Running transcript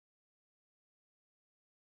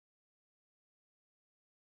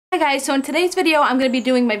Hi guys, so in today's video I'm going to be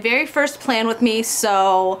doing my very first plan with me,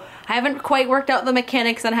 so I haven't quite worked out the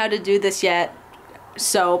mechanics on how to do this yet,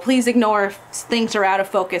 so please ignore if things are out of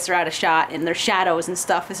focus or out of shot and there's shadows and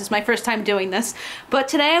stuff. This is my first time doing this, but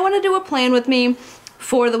today I want to do a plan with me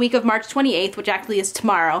for the week of March 28th, which actually is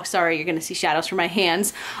tomorrow. Sorry, you're going to see shadows from my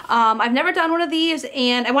hands. I've never done one of these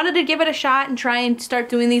and I wanted to give it a shot and try and start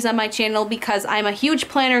doing these on my channel because I'm a huge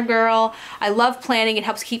planner girl. I love planning. It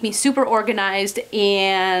helps keep me super organized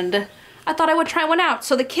and I thought I would try one out.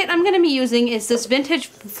 So the kit I'm going to be using is this vintage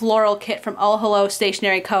floral kit from Oh Hello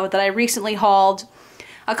Stationery Co. that I recently hauled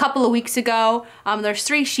a couple of weeks ago. There's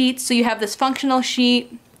 3 sheets, so you have this functional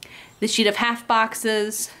sheet, the sheet of half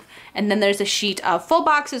boxes, and then there's a sheet of full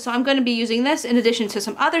boxes. So I'm going to be using this in addition to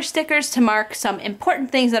some other stickers to mark some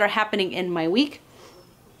important things that are happening in my week.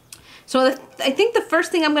 So I think the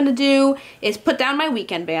first thing I'm going to do is put down my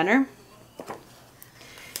weekend banner.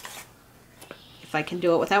 If I can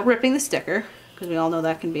do it without ripping the sticker, because we all know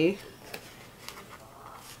that can be.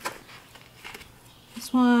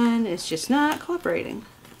 This one is just not cooperating.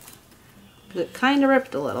 It kind of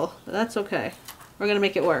ripped a little, but that's okay. We're going to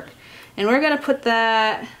make it work. And we're going to put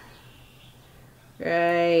that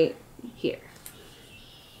right here.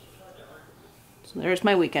 So there's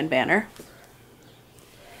my weekend banner.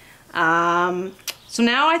 So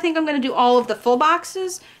now I think I'm going to do all of the full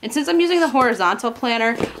boxes, and since I'm using the horizontal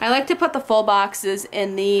planner, I like to put the full boxes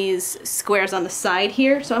in these squares on the side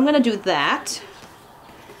here. So I'm going to do that,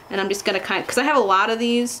 and I'm just going to because I have a lot of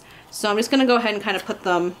these, so I'm just going to go ahead and kind of put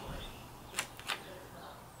them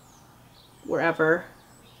wherever.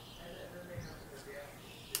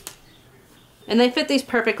 And they fit these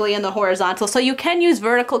perfectly in the horizontal. So you can use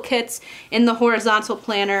vertical kits in the horizontal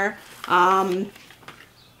planner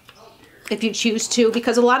if you choose to,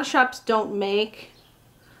 because a lot of shops don't make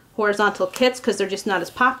horizontal kits because they're just not as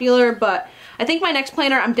popular. But I think my next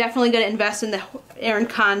planner, I'm definitely going to invest in the Erin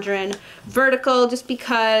Condren vertical, just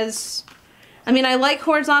because, I mean, I like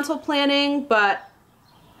horizontal planning, but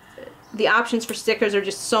the options for stickers are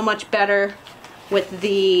just so much better with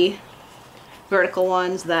the vertical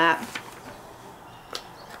ones that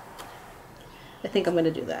I think I'm going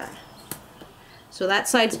to do that. So that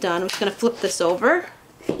side's done. I'm just going to flip this over.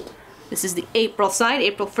 This is the April side.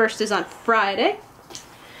 April 1st is on Friday.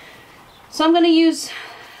 So I'm going to use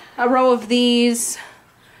a row of these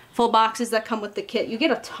full boxes that come with the kit. You get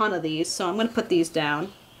a ton of these, so I'm going to put these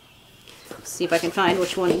down. Let's see if I can find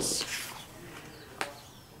which ones.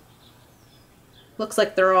 Looks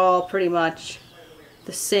like they're all pretty much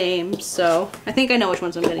the same, so I think I know which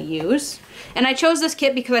ones I'm going to use. And I chose this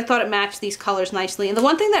kit because I thought it matched these colors nicely. And the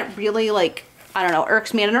one thing that really, like, I don't know,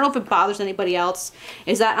 irks me, and I don't know if it bothers anybody else,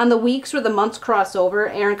 is that on the weeks where the months cross over,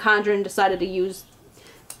 Erin Condren decided to use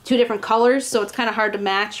 2 different colors, so it's kind of hard to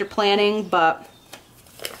match your planning, but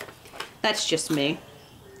that's just me.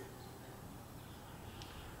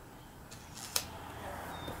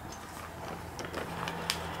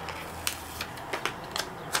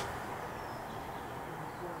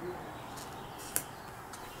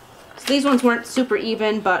 These ones weren't super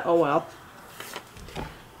even, but oh well.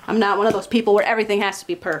 I'm not one of those people where everything has to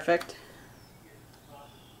be perfect.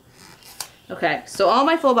 Okay, so all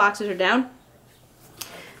my full boxes are down.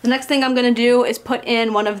 The next thing I'm going to do is put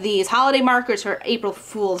in one of these holiday markers for April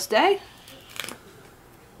Fool's Day.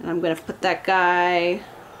 And I'm going to put that guy,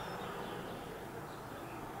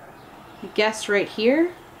 I guess, right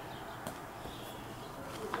here.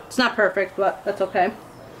 It's not perfect, but that's okay.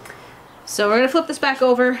 So we're going to flip this back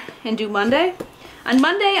over and do Monday. On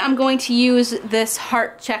Monday, I'm going to use this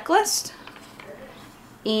heart checklist.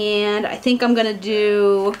 And I think I'm going to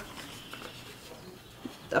do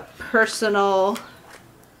a personal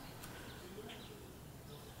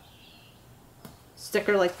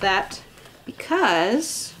sticker like that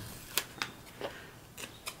because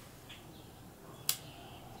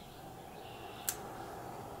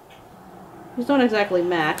these don't exactly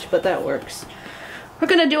match, but that works. We're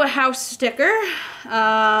going to do a house sticker.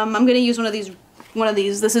 I'm going to use one of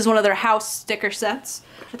these. This is one of their house sticker sets.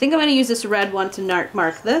 I think I'm going to use this red one to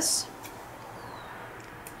mark this.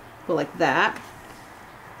 Go like that.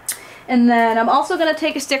 And then I'm also going to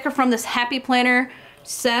take a sticker from this Happy Planner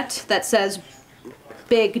set that says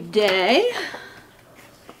Big Day.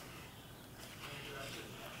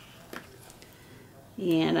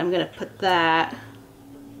 And I'm going to put that,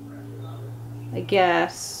 I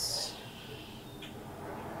guess,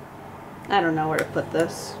 I don't know where to put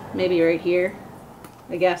this. Maybe right here.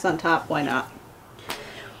 I guess on top, why not?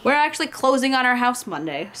 We're actually closing on our house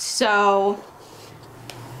Monday, so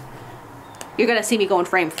you're gonna see me go in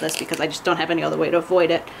frame for this because I just don't have any other way to avoid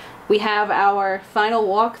it. We have our final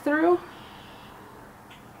walkthrough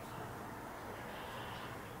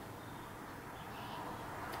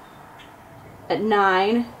at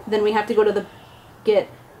 9. Then we have to go to the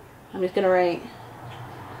I'm just going to write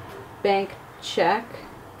bank check.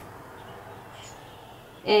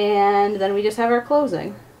 And then we just have our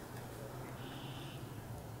closing.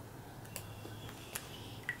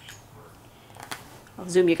 I'll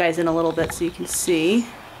zoom you guys in a little bit so you can see.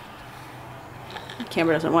 The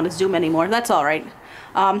camera doesn't want to zoom anymore. That's all right.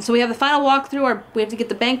 So we have the final walkthrough. We have to get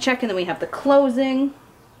the bank check, and then we have the closing.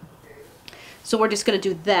 So we're just going to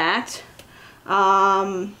do that.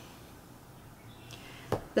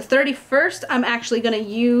 The 31st, I'm actually going to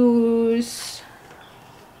use...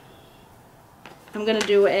 I'm going to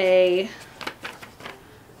do a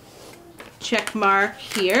check mark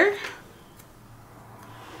here.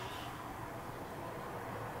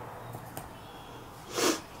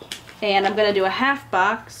 And I'm going to do a half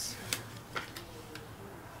box.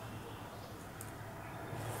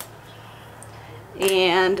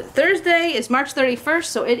 And Thursday is March 31st,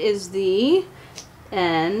 so it is the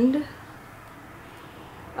end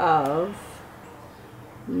of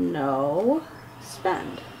no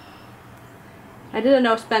spend. I did a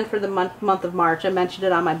no spend for the month of March. I mentioned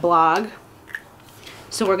it on my blog.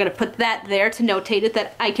 So we're going to put that there to notate it,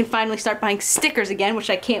 that I can finally start buying stickers again, which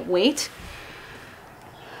I can't wait.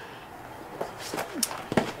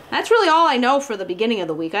 That's really all I know for the beginning of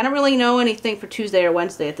the week. I don't really know anything for Tuesday or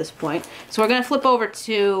Wednesday at this point. So we're going to flip over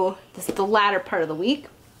to the latter part of the week.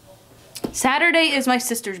 Saturday is my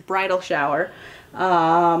sister's bridal shower.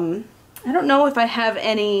 I don't know if I have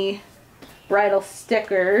any bridal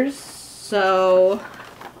stickers, so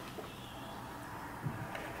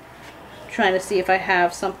I'm trying to see if I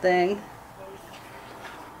have something.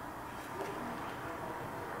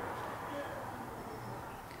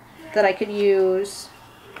 That I could use.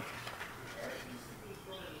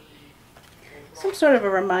 Some sort of a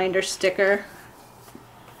reminder sticker.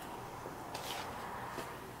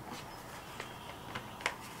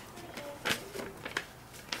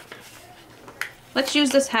 Let's use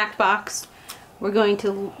this hack box. We're going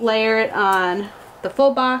to layer it on the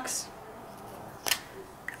full box.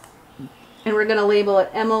 And we're going to label it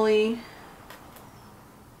Emily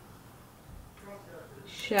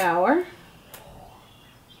Shower.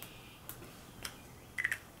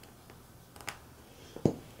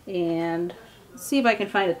 And see if I can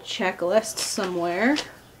find a checklist somewhere.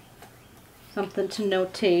 Something to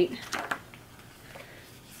notate.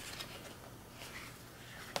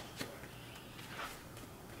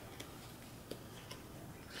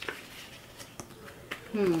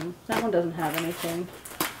 That one doesn't have anything.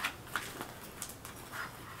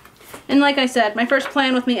 And like I said, my first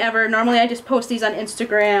plan with me ever. Normally I just post these on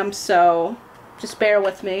Instagram, so just bear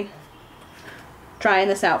with me. Trying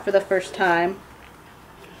this out for the first time.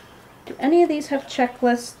 Do any of these have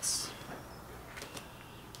checklists?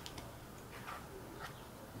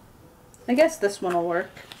 I guess this one will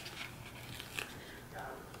work.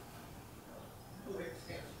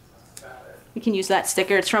 You can use that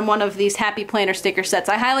sticker. It's from one of these Happy Planner sticker sets.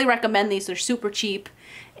 I highly recommend these. They're super cheap,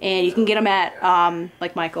 and you can get them at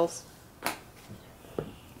like Michael's.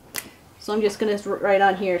 So I'm just going to write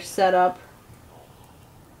on here, setup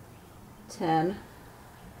 10,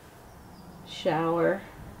 shower,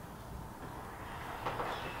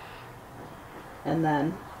 and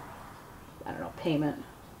then, I don't know, payment.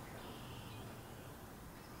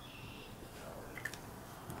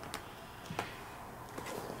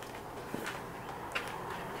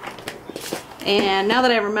 And now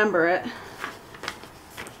that I remember it,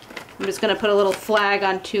 I'm just going to put a little flag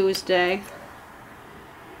on Tuesday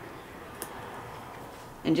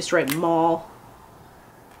and just write mall,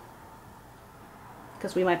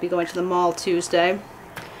 because we might be going to the mall Tuesday.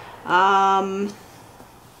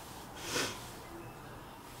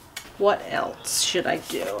 What else should I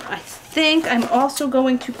do? I think I'm also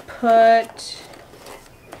going to put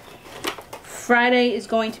Friday is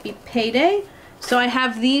going to be payday. So I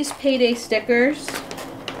have these payday stickers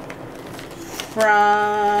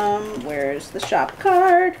from, where's the shop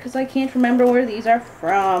card? Because I can't remember where these are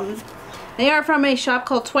from. They are from a shop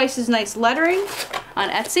called Twice as Nice Lettering on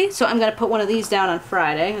Etsy. So I'm going to put one of these down on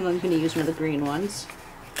Friday, and I'm going to use one of the green ones.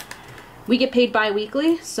 We get paid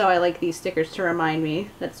bi-weekly, so I like these stickers to remind me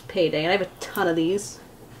that it's payday. And I have a ton of these.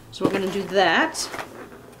 So we're going to do that.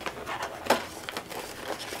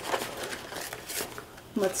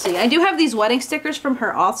 Let's see. I do have these wedding stickers from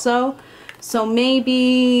her also. So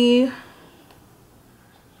maybe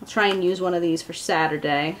I'll try and use one of these for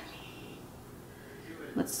Saturday.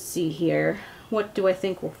 Let's see here. What do I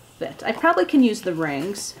think will fit? I probably can use the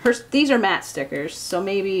rings. These are matte stickers, so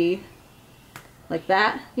maybe like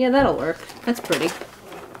that. Yeah, that'll work. That's pretty.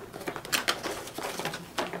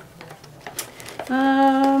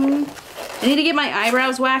 I need to get my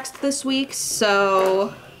eyebrows waxed this week,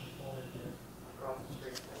 so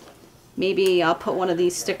maybe I'll put one of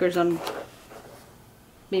these stickers on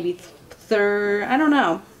maybe third, I don't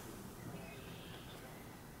know.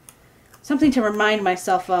 Something to remind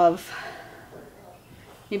myself of.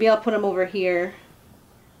 Maybe I'll put them over here.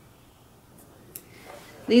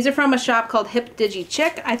 These are from a shop called Hip Digi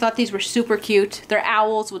Chick. I thought these were super cute. They're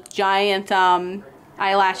owls with giant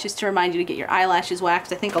eyelashes to remind you to get your eyelashes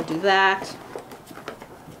waxed. I think I'll do that.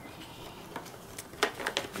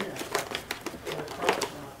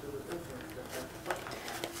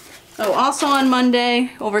 Oh, also on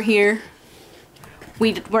Monday over here,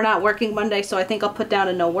 we're not working Monday, so I think I'll put down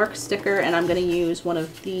a no work sticker, and I'm going to use one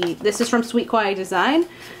of the, this is from Sweet Quiet Design.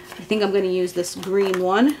 I think I'm going to use this green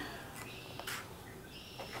one.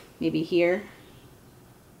 Maybe here.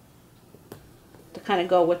 To kind of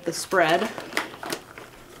go with the spread.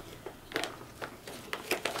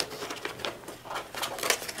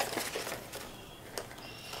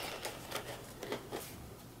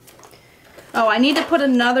 Oh, I need to put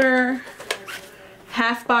another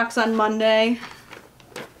half box on Monday.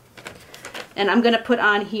 And I'm going to put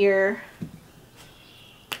on here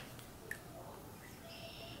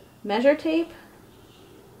measure tape,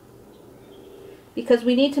 because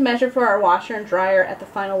we need to measure for our washer and dryer at the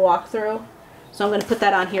final walkthrough. So I'm going to put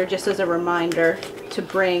that on here just as a reminder to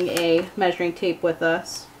bring a measuring tape with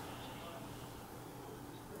us.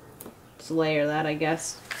 Just layer that, I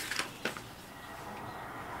guess.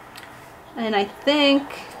 And I think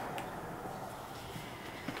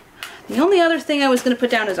the only other thing I was going to put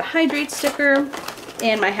down is a hydrate sticker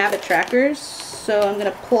and my habit trackers. So I'm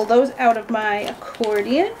going to pull those out of my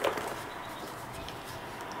accordion.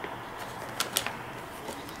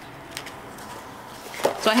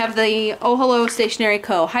 So I have the Oh Hello Stationery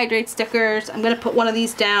Co. hydrate stickers. I'm going to put one of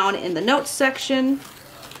these down in the notes section.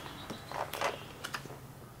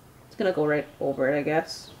 It's going to go right over it, I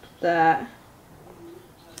guess. That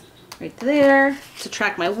right there to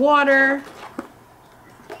track my water.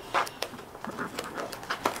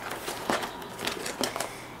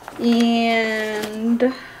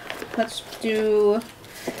 And let's do,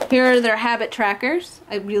 here are their habit trackers.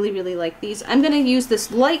 I really, really like these. I'm going to use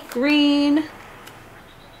this light green.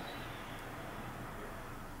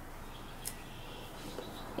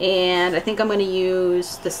 And I think I'm going to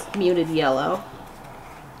use this muted yellow.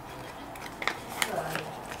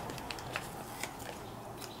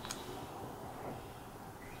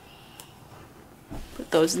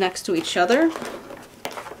 Put those next to each other.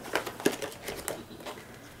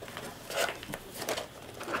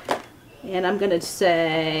 And I'm going to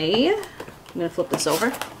say, I'm going to flip this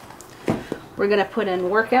over. We're going to put in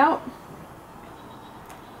workout.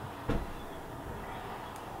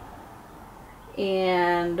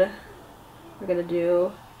 And we're going to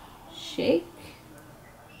do Shakeology.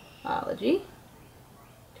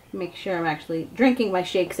 Make sure I'm actually drinking my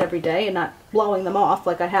shakes every day and not blowing them off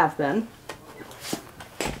like I have been.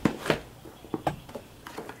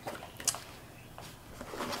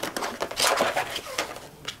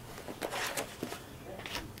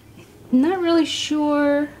 Not really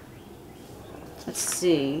sure. Let's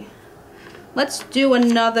see. Let's do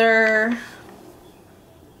another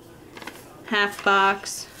half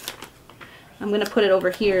box. I'm going to put it over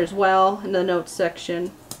here as well in the notes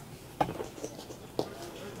section.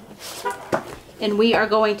 And we are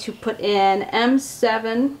going to put in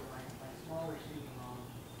M7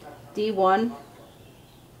 D1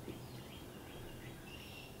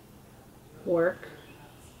 work.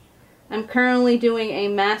 I'm currently doing a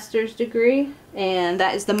master's degree, and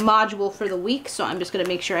that is the module for the week, so I'm just going to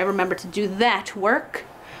make sure I remember to do that work.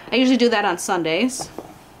 I usually do that on Sundays.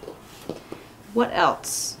 What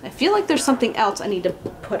else? I feel like there's something else I need to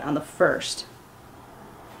put on the first,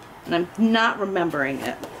 and I'm not remembering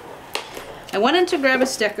it. I went in to grab a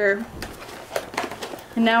sticker,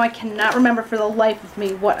 and now I cannot remember for the life of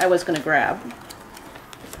me what I was going to grab.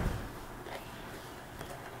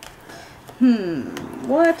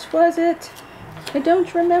 What was it? I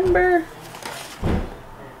don't remember.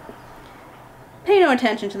 Pay no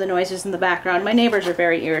attention to the noises in the background. My neighbors are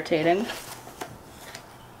very irritating.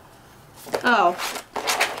 Oh,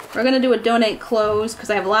 we're going to do a donate clothes because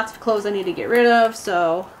I have lots of clothes I need to get rid of,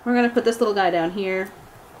 so we're going to put this little guy down here.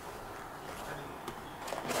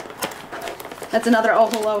 That's another Oh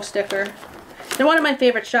Hello sticker. They're one of my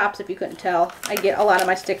favorite shops, if you couldn't tell. I get a lot of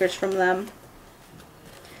my stickers from them.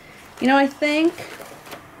 You know, I think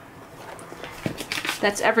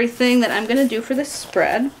that's everything that I'm going to do for this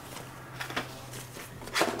spread.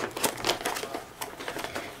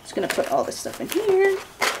 Just going to put all this stuff in here.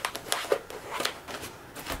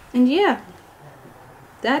 And yeah,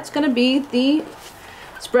 that's gonna be the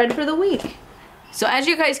spread for the week. So as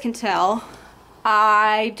you guys can tell,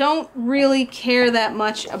 I don't really care that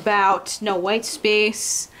much about no white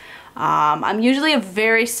space. I'm usually a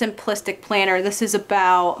very simplistic planner. This is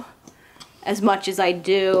about as much as I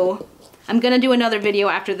do. I'm gonna do another video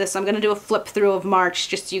after this. I'm gonna do a flip through of March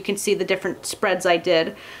just so you can see the different spreads I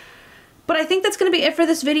did. But I think that's gonna be it for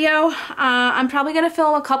this video. I'm probably gonna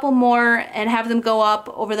film a couple more and have them go up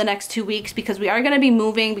over the next 2 weeks because we are gonna be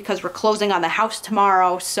moving because we're closing on the house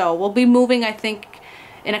tomorrow. So we'll be moving, I think,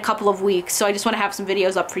 in a couple of weeks. So I just wanna have some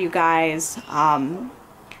videos up for you guys.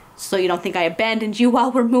 So you don't think I abandoned you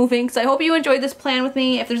while we're moving. So I hope you enjoyed this plan with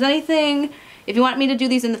me. If there's anything, if you want me to do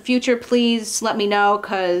these in the future, please let me know,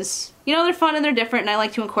 because, you know, they're fun and they're different and I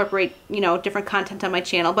like to incorporate, you know, different content on my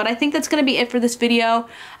channel. But I think that's going to be it for this video.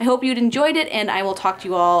 I hope you'd enjoyed it, and I will talk to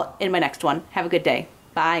you all in my next one. Have a good day.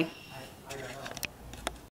 Bye.